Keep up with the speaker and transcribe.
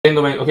Same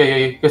domain.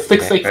 Okay.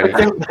 Stick.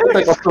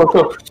 ready. Let's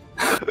go.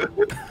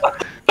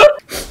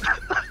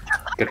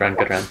 Good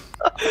run.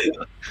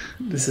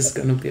 This is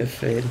gonna be a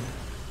fail.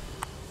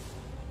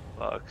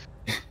 Fuck.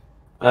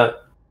 Uh,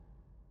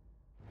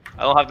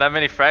 I don't have that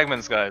many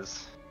fragments,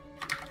 guys.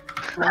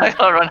 I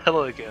gotta run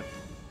hello again.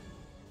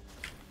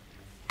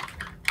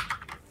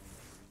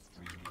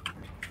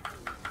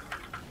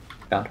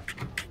 Found.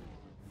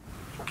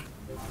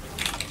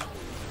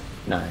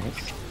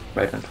 Nice.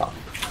 Right on top.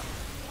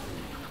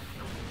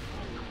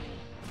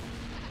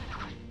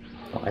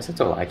 Oh, why is it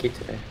so laggy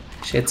today?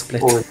 Shit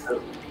split.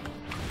 oh,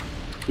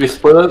 we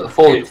split it.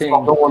 Fully. Hitting.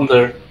 No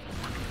wonder.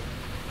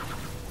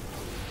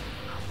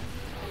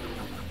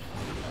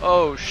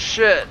 Oh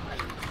shit!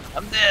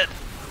 I'm dead!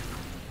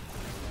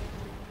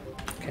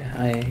 Okay,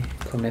 I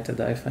committed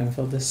iframe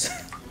for this.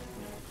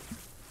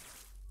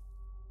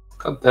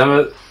 God damn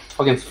it!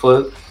 Fucking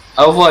split.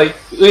 I was like,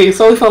 wait,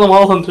 somebody found a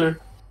Wild Hunter.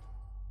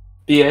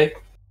 BA.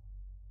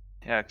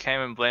 Yeah,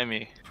 can't even blame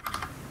me.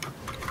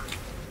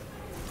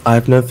 I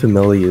have no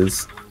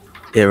familiars.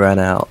 It ran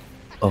out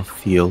of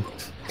fuel.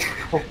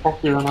 Oh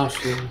fuck, you run out of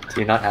fuel.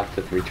 Do you not have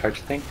the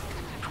recharge thing?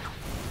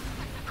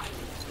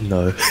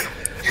 No.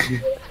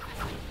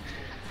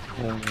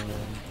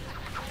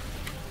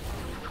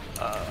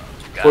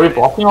 Were you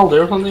blocking all day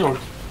or something? Or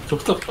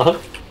what the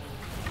fuck?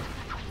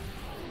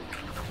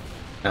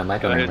 No, my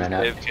domain ran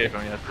out. AFK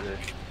from yesterday.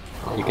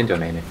 You can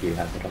domain if you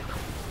have it up.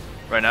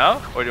 Right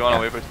now? Or do you want to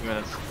Yeah. wait for 2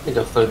 minutes? I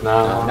just did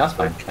now. No, it's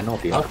fine. I know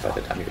it'll be up by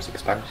the time yours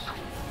expires.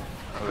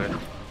 Okay. Give me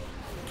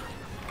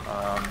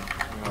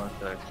 1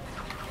 sec.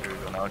 Here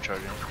we go, now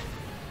charging.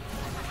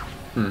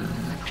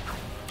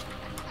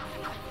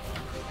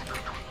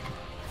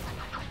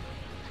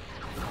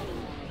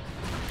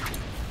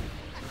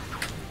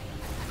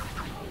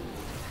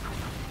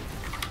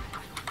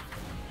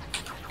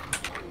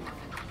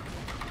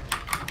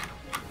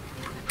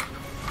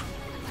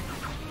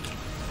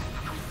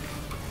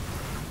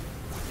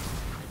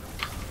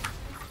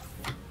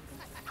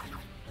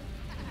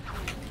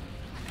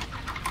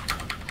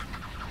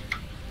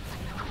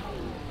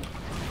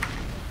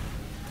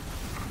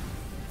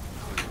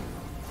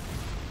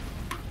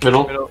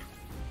 Middle.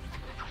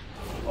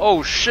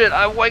 Oh shit,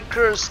 I white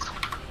cursed!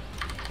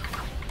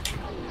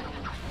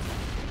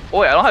 Oh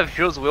wait, I don't have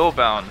Hero's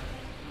Willbound.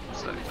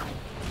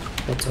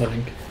 What's our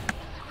link?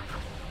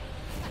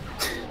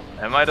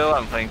 Am I though?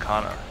 I'm playing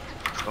Kana.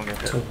 Just don't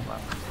get hit. Two.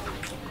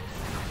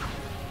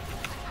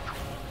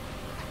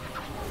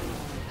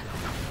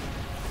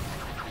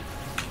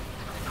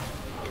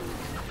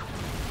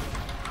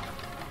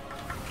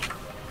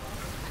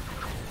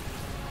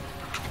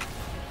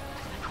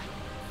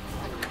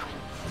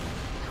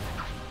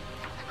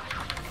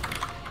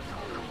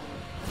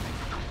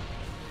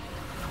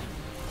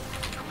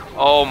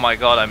 Oh my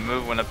god, I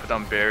moved when I put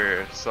on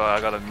barrier, so I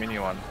got a mini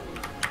one.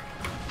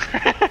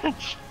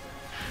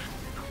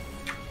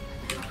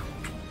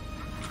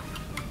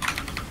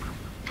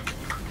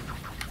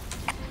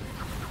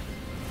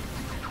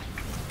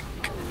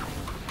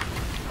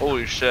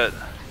 Holy shit.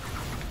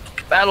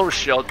 Battle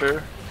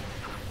shelter.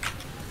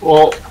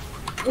 Oh.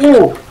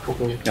 Ooh.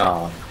 Okay.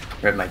 Oh,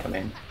 read my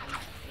domain.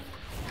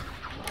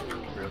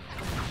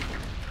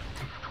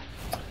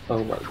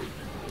 Oh well.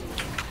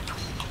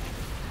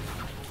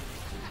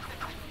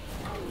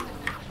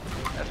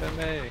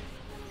 FMA.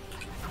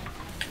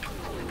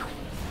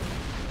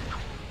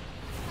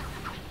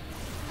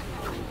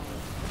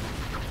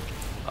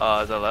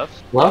 Is that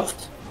left?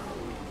 Left?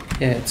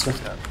 Yeah, it's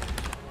left.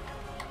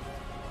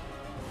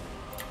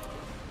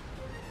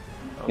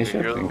 You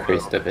should have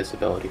increased the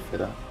visibility for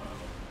that.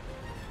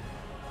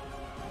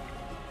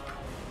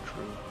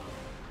 True.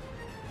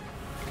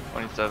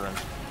 27.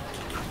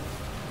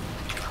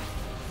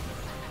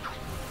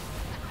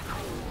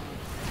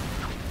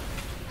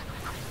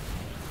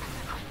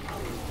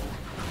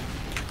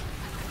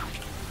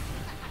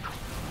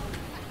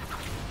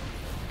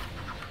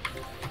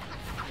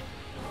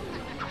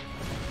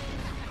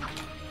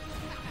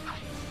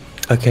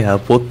 Okay, I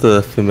bought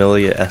the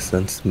familiar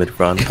essence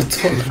mid-run,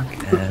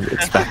 and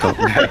it's back on.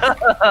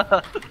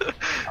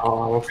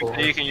 Oh,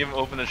 that's You can even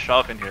open the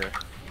shop in here.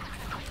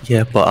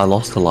 Yeah, but I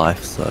lost a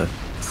life, so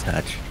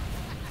sad.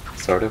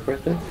 Sort of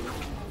worth it?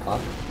 Huh?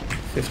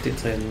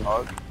 53.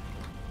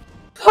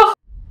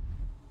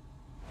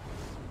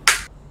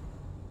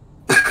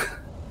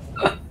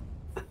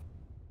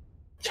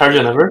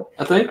 Charger never,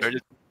 I think. Are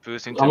just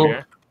boosting Oh, no. to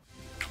here.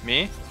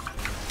 Me?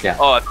 Yeah.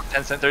 Oh,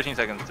 13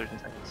 seconds. 13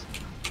 seconds.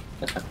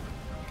 That's fine.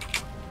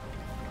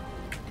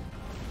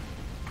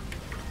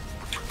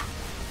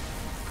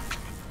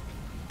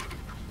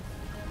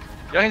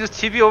 Yeah, I can just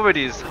TP over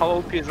these. How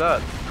OP is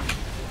that?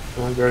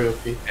 I'm very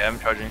OP. Yeah, I'm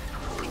charging.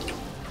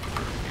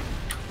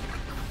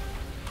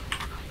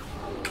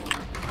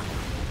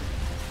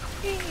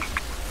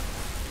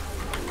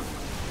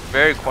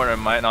 Very corner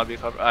might not be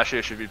covered. Actually,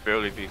 it should be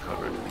barely be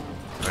covered.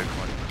 Very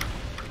corner.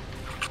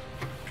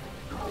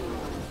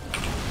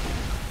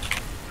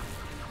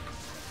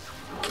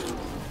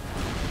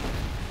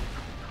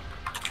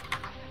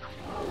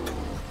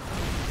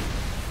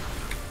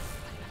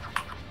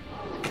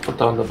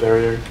 down the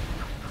barrier.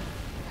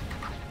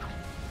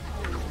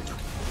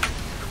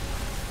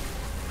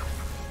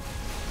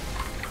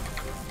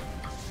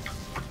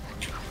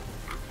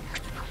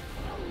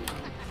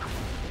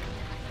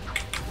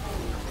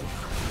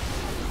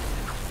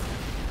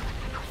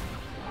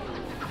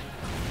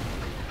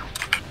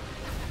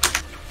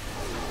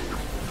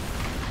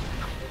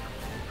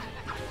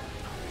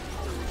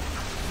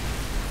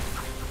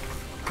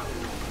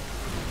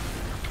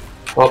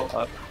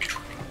 Oh,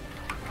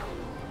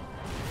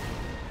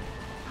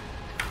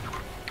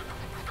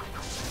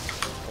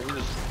 Maybe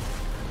just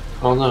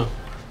oh no.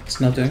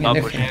 It's not doing not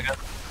pushing anything. again.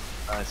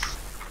 Nice.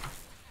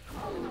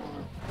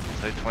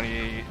 It's like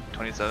 20,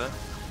 27? I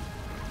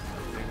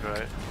think,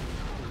 right?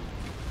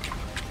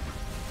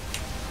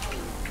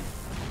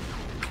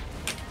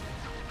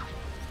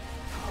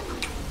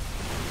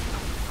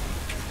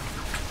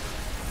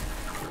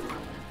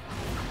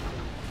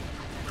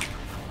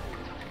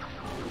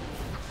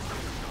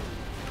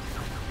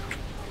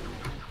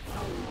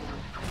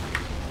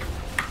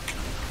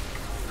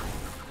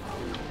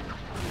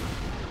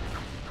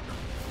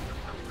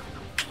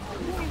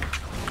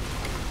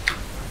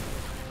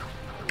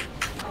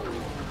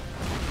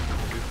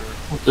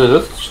 Dude,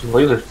 this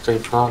laser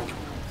state's not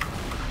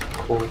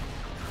cool.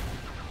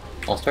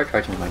 I'll start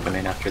charging my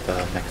domain after the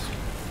next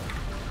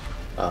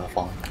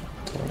fall.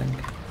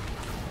 Tolling.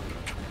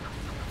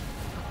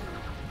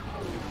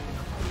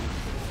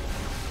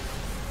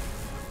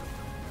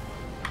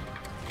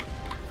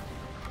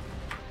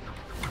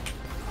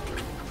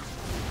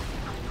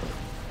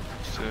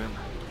 Soon.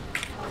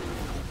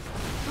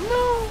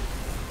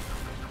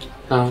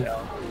 No.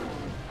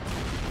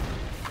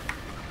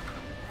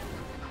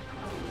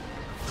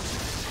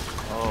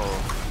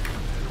 Oh.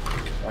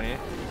 20?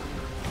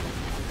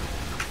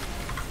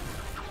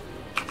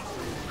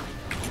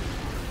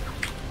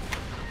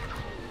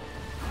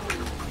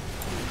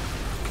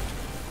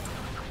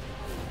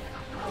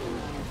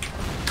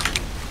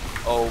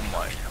 Oh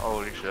my,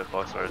 holy shit,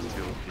 Foxstar is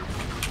too OP.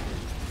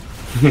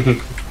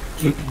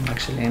 I'm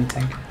actually in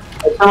tank.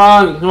 Come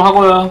on, 좀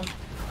하고요.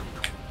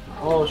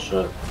 Oh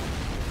shit.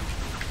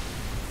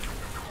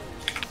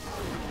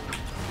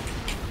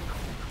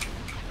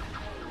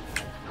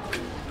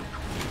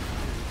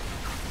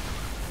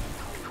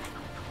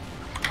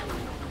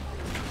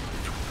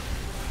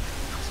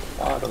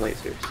 A lot of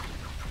lasers.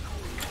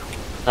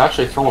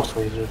 Actually, it's almost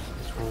lasers.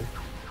 That's right.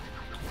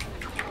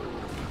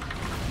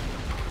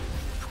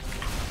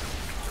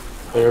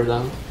 Bear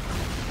down.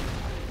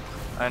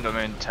 And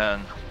domain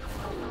 10.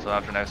 So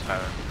after next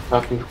pattern.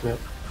 Backing to it.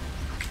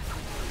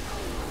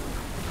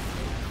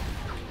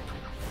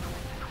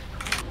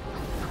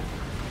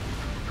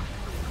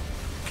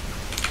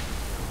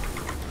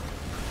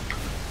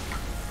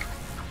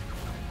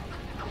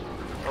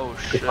 Oh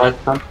shit. Goodbye,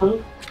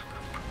 Phantom.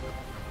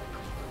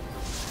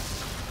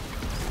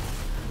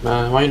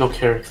 Man, why you no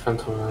carry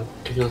Phantom, man?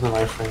 Because he doesn't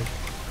lifeline.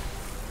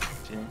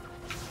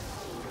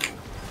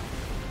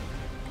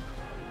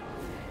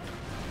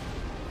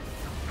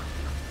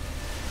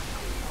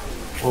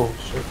 Oh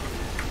shit.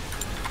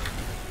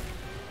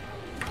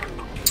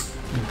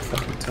 I'm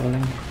fucking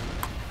tolling.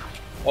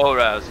 Oh,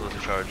 Raz was a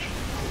charge.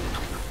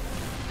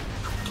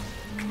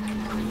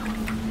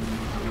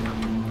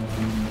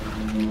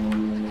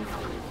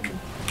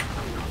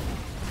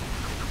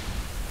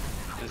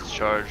 It's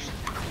charged.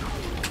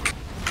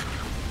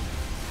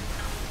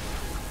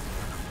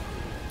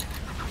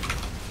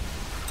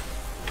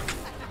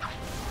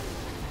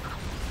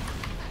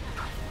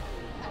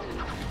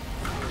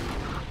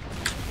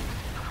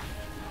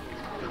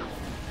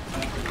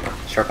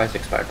 Sharp Eyes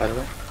expired, by the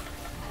way.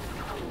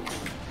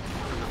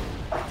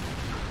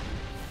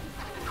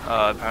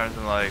 Patterns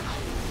in like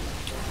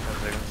 10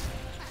 seconds.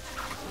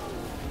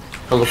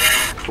 I look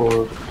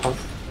for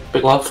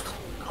big left.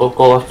 Go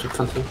left, big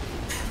Phantom.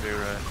 Be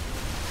right.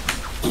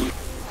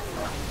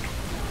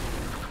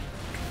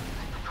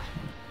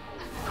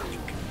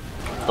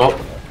 Oh.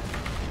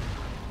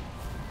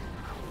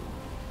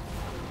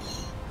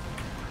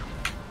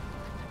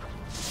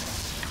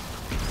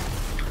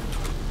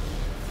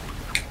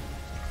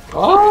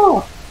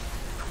 Oh!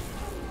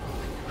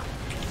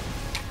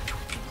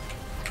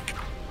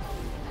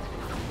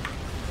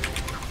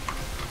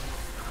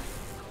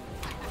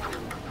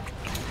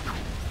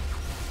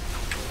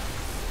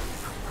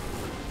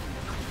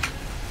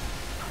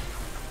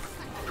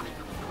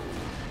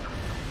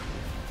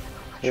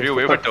 Should we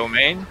wait for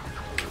domain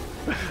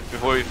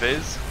before we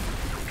phase?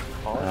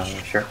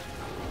 Sure.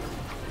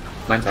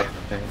 Mine's up.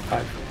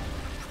 5.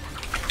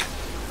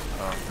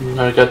 You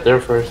gotta get there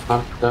first,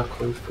 not that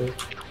close there.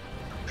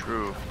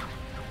 True.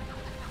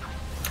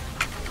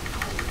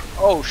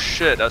 Oh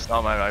shit, that's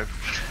not my knife.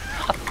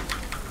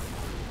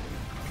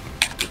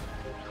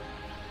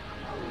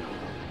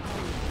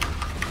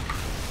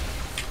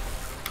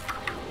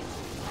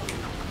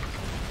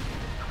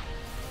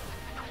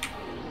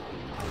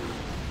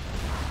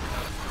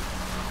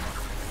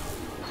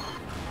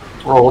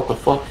 Oh, what the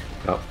fuck?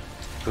 Oh.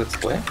 Is it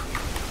split?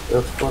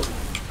 That's what?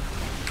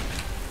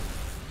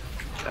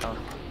 Down.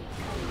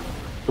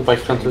 Goodbye,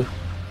 Phantom.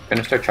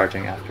 Gonna start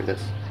charging after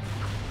this.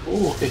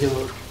 Ooh, okay,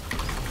 healer.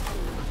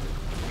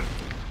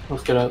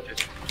 Let's get out.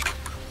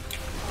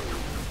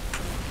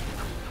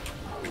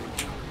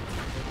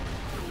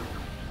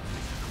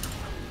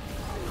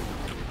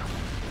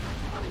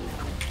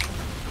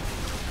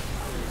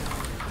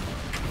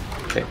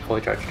 Okay,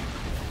 fully charged.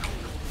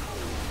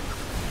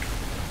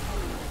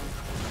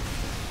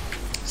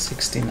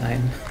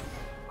 69.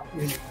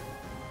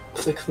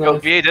 6 Yo,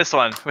 9. VA this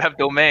one. We have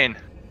domain.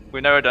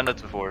 We've never done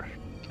it before,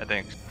 I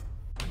think.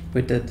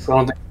 We did.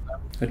 Rounding.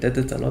 We did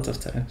it a lot of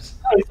times.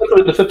 Oh, it's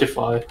not the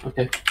 55.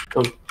 Okay,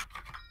 go.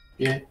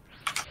 Yeah.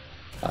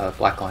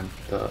 Black on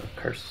the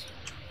curse.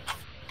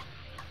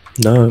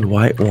 No,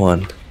 white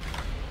one.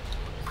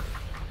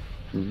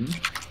 Mm-hmm.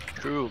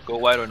 True, go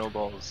wide or no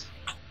balls.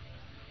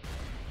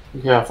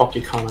 Yeah, fuck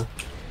you, Connor.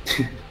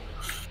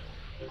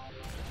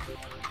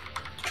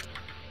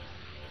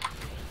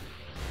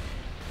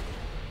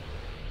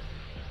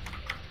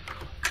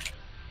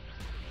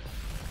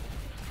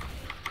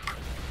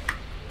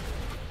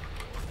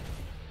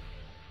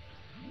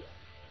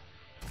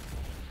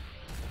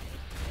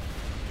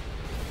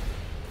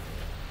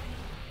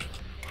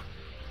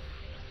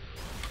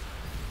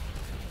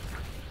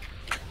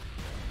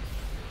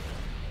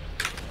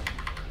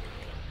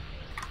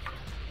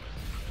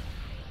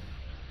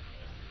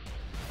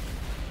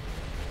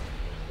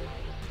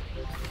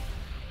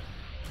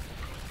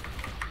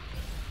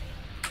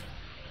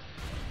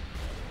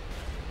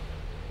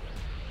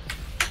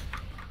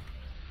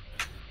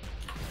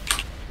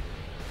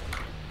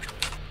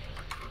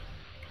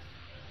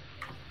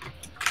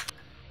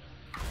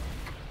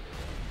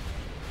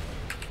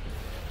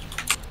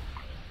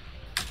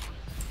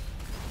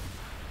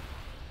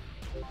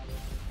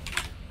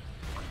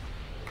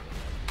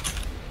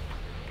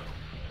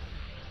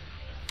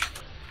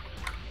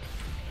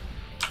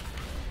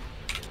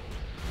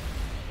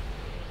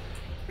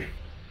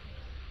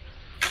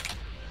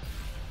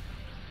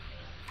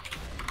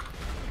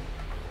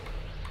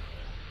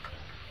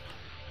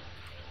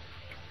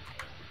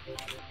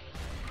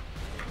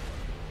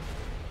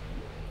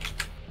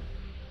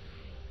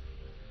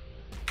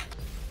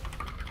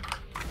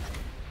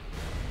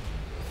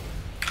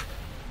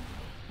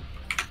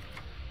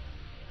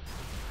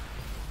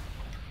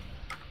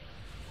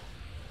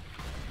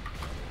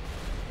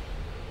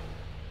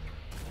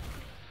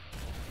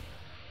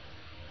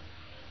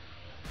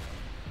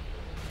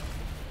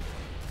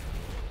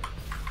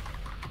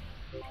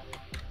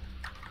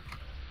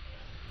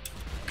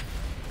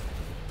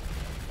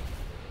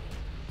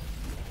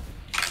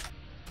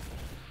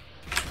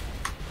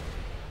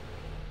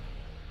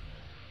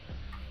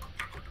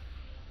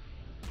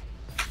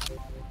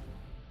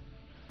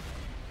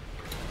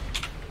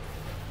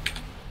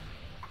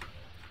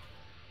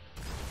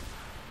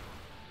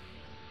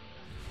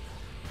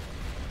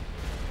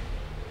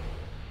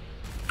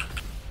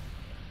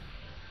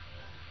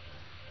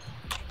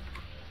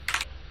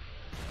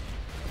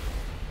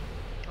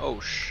 Oh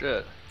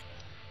shit.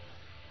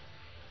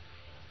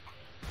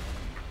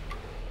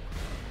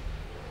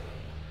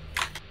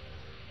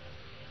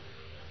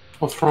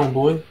 What's wrong,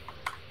 boy?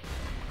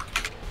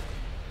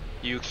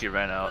 Yuki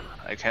ran out.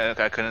 I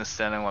couldn't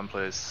stand in one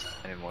place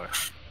anymore.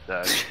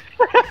 Died.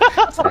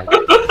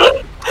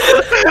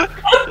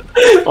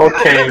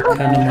 Okay.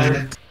 Kind of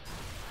moment.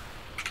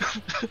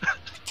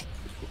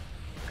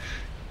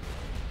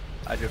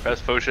 I do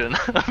fast potion,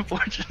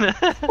 unfortunate.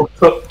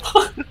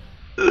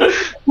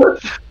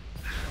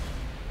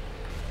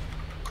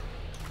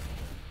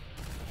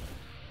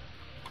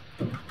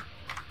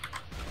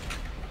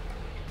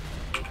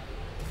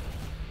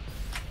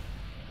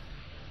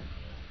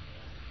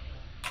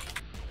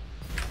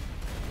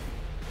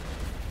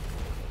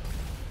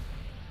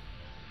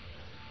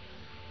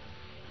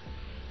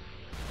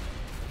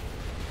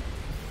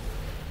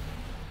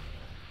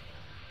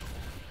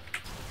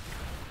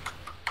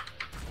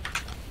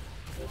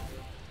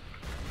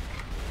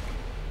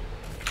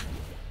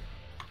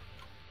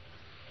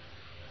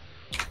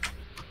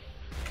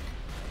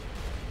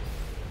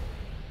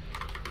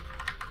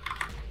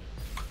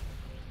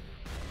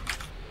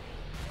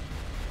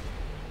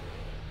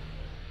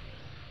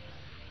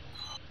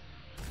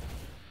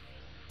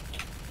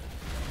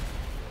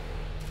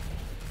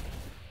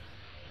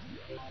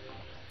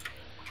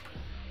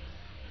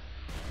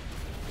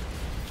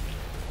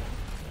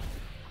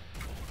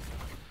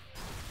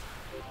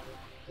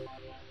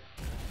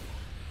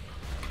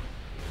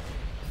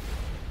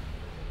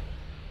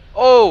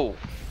 Oh!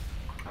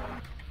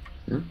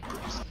 Hmm?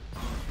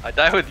 I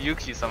died with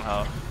Yuki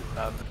somehow.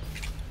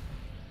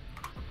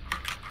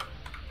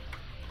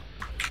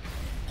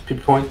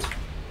 Good point.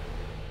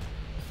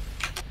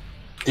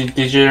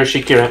 Did your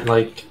Shiki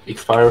like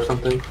expire or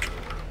something?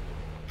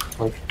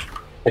 Like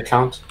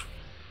account?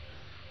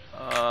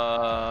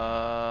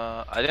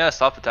 I think I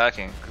stopped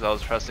attacking because I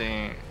was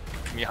pressing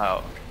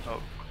Mihao.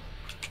 Oh.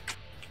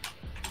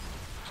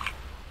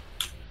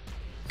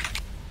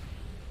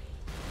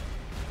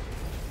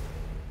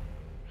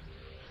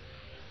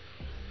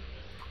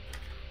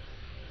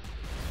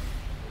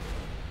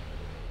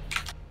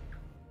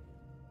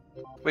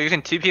 Wait, you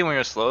can TP when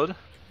you're slowed?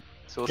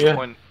 So what's Yeah. the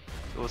point?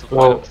 What's the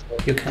Well,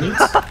 point? You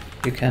can't.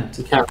 You can't.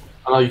 you can't.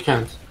 Oh, no, you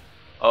can't.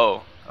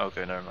 Oh,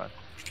 okay, never mind.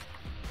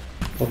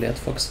 Probably at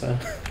Foxfire.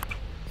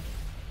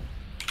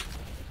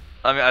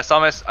 I mean,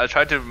 I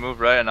tried to move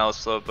right and I was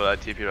slow, but I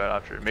TP right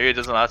after. Maybe it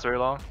doesn't last very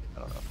long. I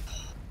don't know.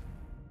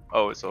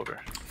 Oh, it's over.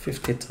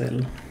 50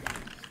 trill.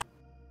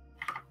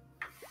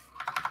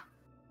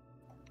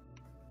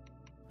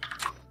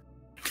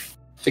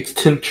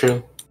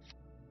 Trill.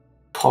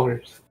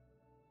 Poggers.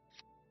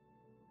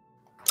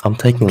 I'm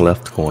taking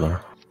left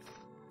corner.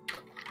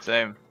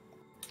 Same.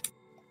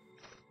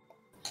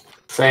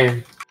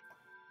 Same.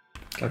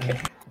 Okay,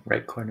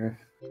 right corner.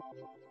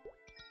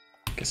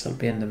 Guess I'll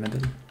be in the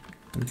middle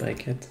and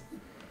break it.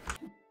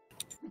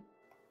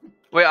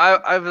 Wait,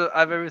 I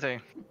have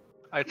everything.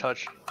 I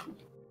touch.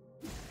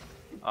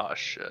 Oh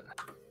shit.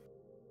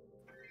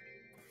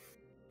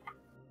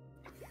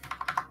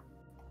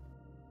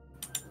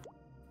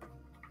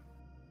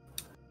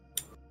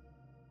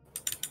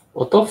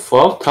 What the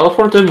fuck?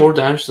 Teleport did more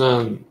damage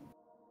than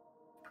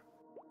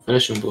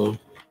finishing blow.